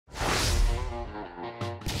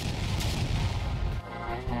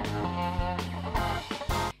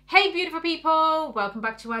Hey beautiful people, welcome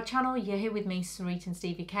back to our channel. You're here with me, Sarit and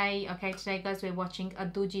Stevie K. Okay, today guys we're watching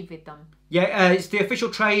AADUJEEVITHAM. Yeah, it's the official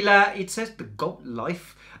trailer. It says The Goat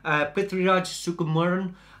Life. Prithviraj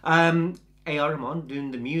Sukumaran, A.R. Rahman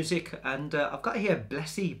doing the music, and I've got here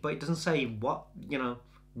Blessy, but it doesn't say what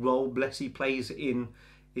role Blessy plays in.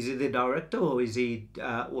 Is he the director or is he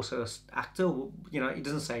also an actor? It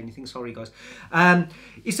doesn't say anything. Sorry, guys.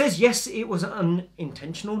 It says yes, it was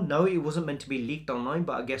unintentional. No, it wasn't meant to be leaked online.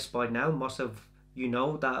 But I guess by now, most of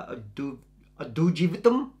that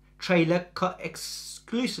AADUJEEVITHAM trailer cut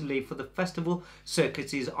exclusively for the festival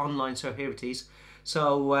circuits is online. So here it is.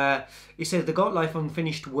 So it says The Goat Life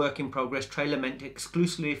unfinished work in progress trailer meant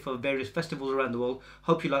exclusively for various festivals around the world.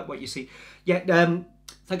 Hope you like what you see. Yeah.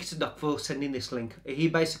 Thank you to Doc for sending this link. He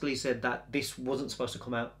basically said that this wasn't supposed to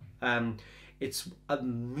come out. It's a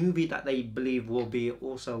movie that they believe will be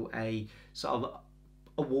also a sort of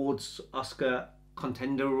awards Oscar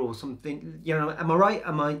contender or something. Am I right?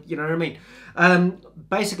 You know what I mean?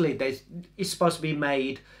 Basically, it's supposed to be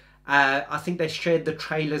made. I think they shared the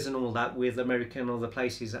trailers and all that with America and other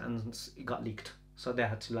places, and it got leaked. So they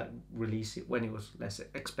had to release it when it was less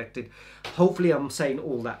expected. Hopefully, I'm saying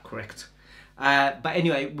all that correct. But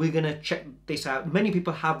anyway, we're going to check this out. Many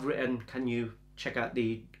people have written, can you check out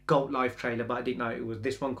the Goat Life trailer? But I didn't know it was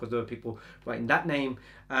this one because there were people writing that name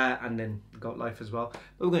and then Goat Life as well.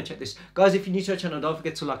 But we're going to check this. Guys, if you're new to our channel, don't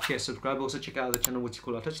forget to like, share, subscribe. Also check out the channel, which is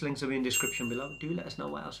called Touch. Links will be in the description below. Do let us know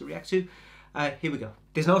what else to react to. Here we go.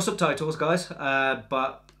 There's no subtitles, guys,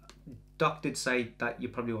 but Doc did say that you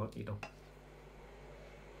probably won't need them.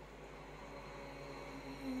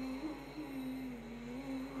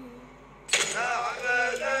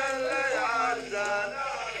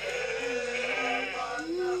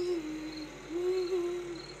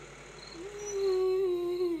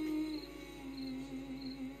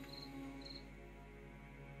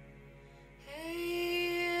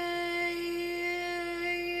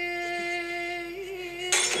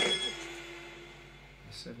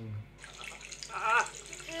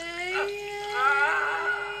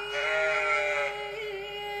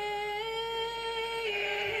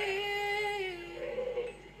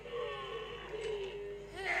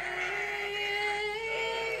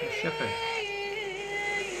 Shepherd.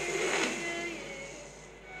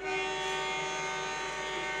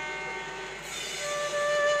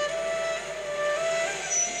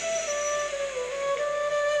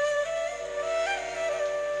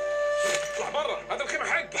 اطلع برا، هذا الخيمة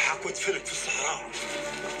حق ضحك وتفلك في الصحراء.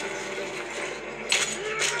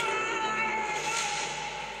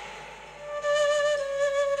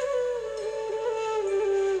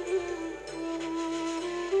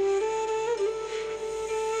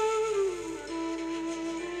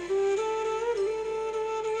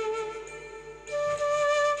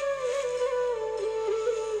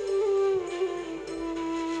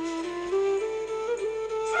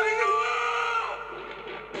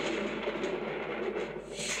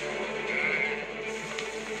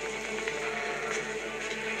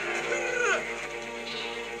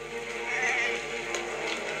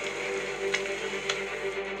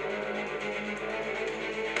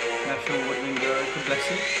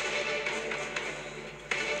 Blessy.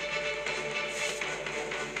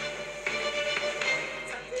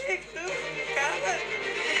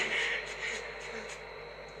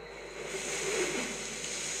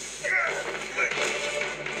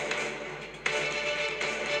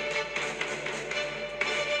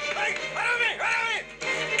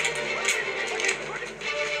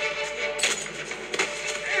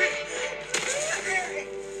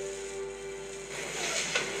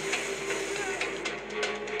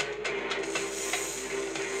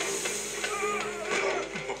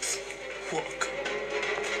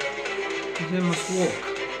 They must walk.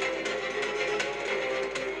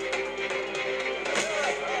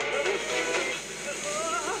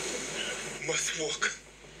 Must walk.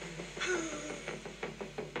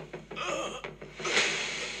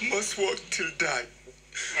 Must walk till die.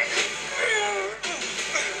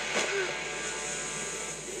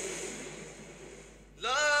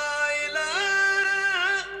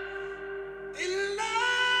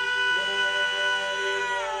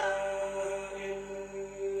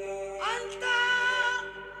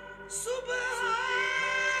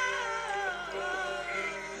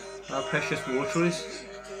 How precious water is.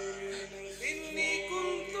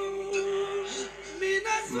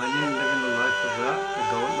 Imagine living the life of that, the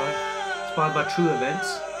goat life. Inspired by true events.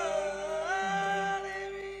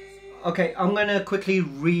 Okay, I'm going to quickly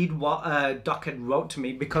read what Doc had wrote to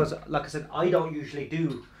me because, like I said, I don't usually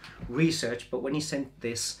do research, but when he sent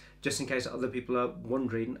this, just in case other people are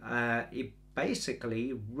wondering, he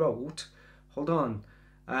basically wrote, hold on,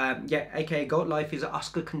 Yeah, aka Goat Life is an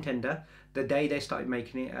Oscar contender the day they started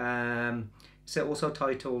making it. It's also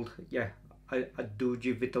titled, yeah,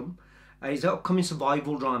 AADUJEEVITHAM. It's an upcoming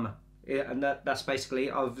survival drama. Yeah, and that's basically,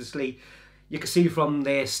 obviously, you can see from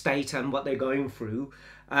their state and what they're going through.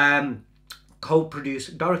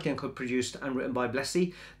 Co-produced, directed and co-produced and written by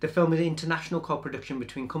Blessy. The film is an international co-production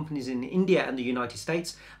between companies in India and the United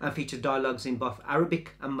States and features dialogues in both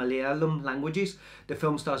Arabic and Malayalam languages. The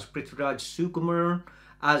film stars Prithviraj Sukumaran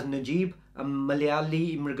as Najib, a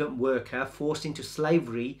Malayali immigrant worker forced into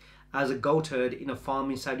slavery as a goat herd in a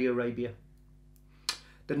farm in Saudi Arabia.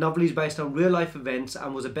 The novel is based on real-life events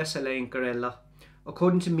and was a bestseller in Kerala.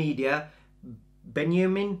 According to media,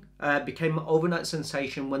 Benjamin became an overnight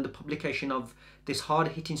sensation when the publication of this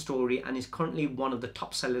hard-hitting story and is currently one of the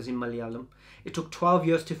top sellers in Malayalam. It took 12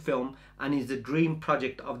 years to film and is the dream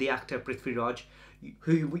project of the actor Prithviraj,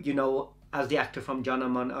 who you know as the actor from Jana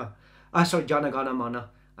Gana Mana,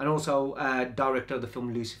 and also director of the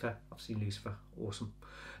film Lucifer. I've seen Lucifer, awesome.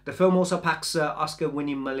 The film also packs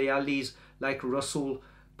Oscar-winning Malayalis like Russell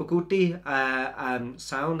Bukuti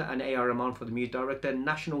sound and A.R. Rahman for the music director,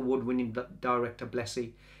 national award-winning director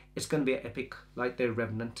Blessy. It's going to be epic, like The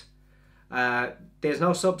Revenant. There's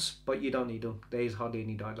no subs, but you don't need them. There's hardly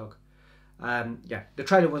any dialogue. Yeah, the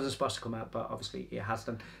trailer wasn't supposed to come out, but obviously it has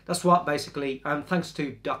done. That's what basically, thanks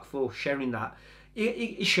to Doc for sharing that.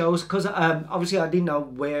 It shows, because obviously I didn't know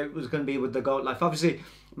where it was going to be with the goat life. Obviously,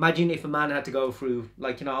 imagine if a man had to go through,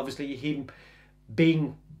 like, you know, obviously him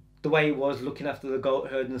being the way he was, looking after the goat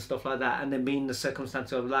herd and stuff like that, and then being the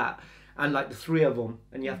circumstance of that, and like the three of them,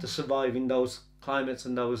 and you have to survive in those climates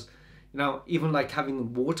and those, you know, even like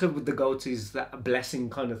having water with the goats is that a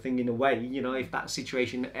blessing kind of thing in a way, you know, if that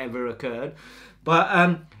situation ever occurred.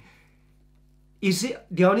 But is it,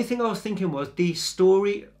 the only thing I was thinking was the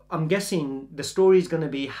story, I'm guessing the story is going to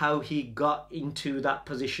be how he got into that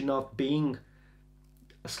position of being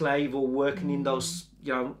a slave or working in those,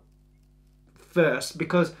 you know, first,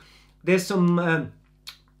 because there's some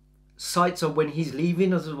sights of when he's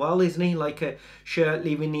leaving as well, isn't he? Like a shirt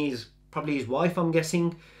leaving probably his wife, I'm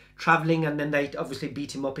guessing, travelling, and then they obviously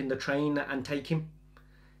beat him up in the train and take him.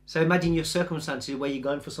 So imagine your circumstances where you're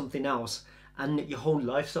going for something else and your whole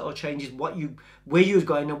life sort of changes, where you was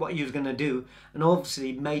going and what you was going to do, and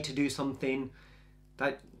obviously made to do something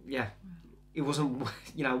that, yeah, it wasn't,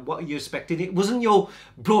 you know, what you expected. It wasn't you're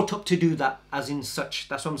brought up to do that as in such.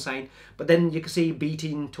 That's what I'm saying. But then you can see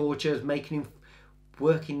beating, tortures, making him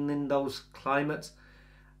working in those climates,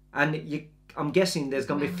 and I'm guessing there's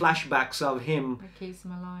going to be flashbacks of him, that keeps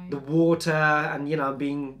him alive, the water, and you know,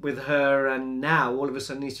 being with her, and now all of a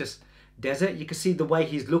sudden he's just desert. You can see the way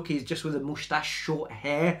he's looking, he's just with a moustache, short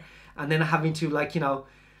hair, and then having to, like, you know,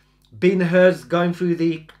 being the herds going through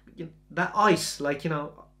that ice, like, you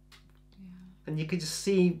know. And you could just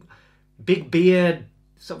see big beard,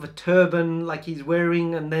 sort of a turban like he's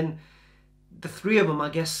wearing, and then the three of them, I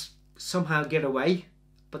guess, somehow get away,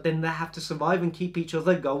 but then they have to survive and keep each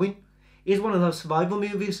other going. It's one of those survival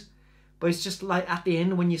movies, but it's just like at the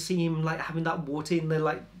end when you see him like having that water in there,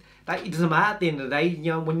 like that, it doesn't matter at the end of the day.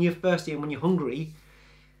 You know, when you're thirsty and when you're hungry,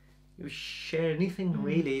 you share anything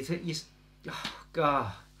really. Is it just, oh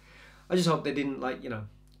God, I just hope they didn't, like, you know,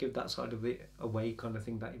 give that side of it away kind of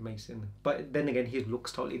thing that he makes in. But then again, his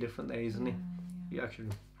looks totally different there, isn't he? Yeah, actually.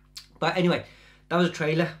 But anyway, that was a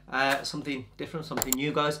trailer. Something different, something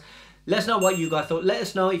new, guys. Let us know what you guys thought. Let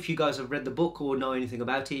us know if you guys have read the book or know anything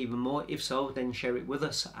about it even more. If so, then share it with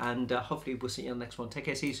us, and hopefully we'll see you on the next one. Take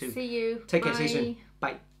care, see you soon. See you. Take care, Bye. see you soon.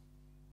 Bye.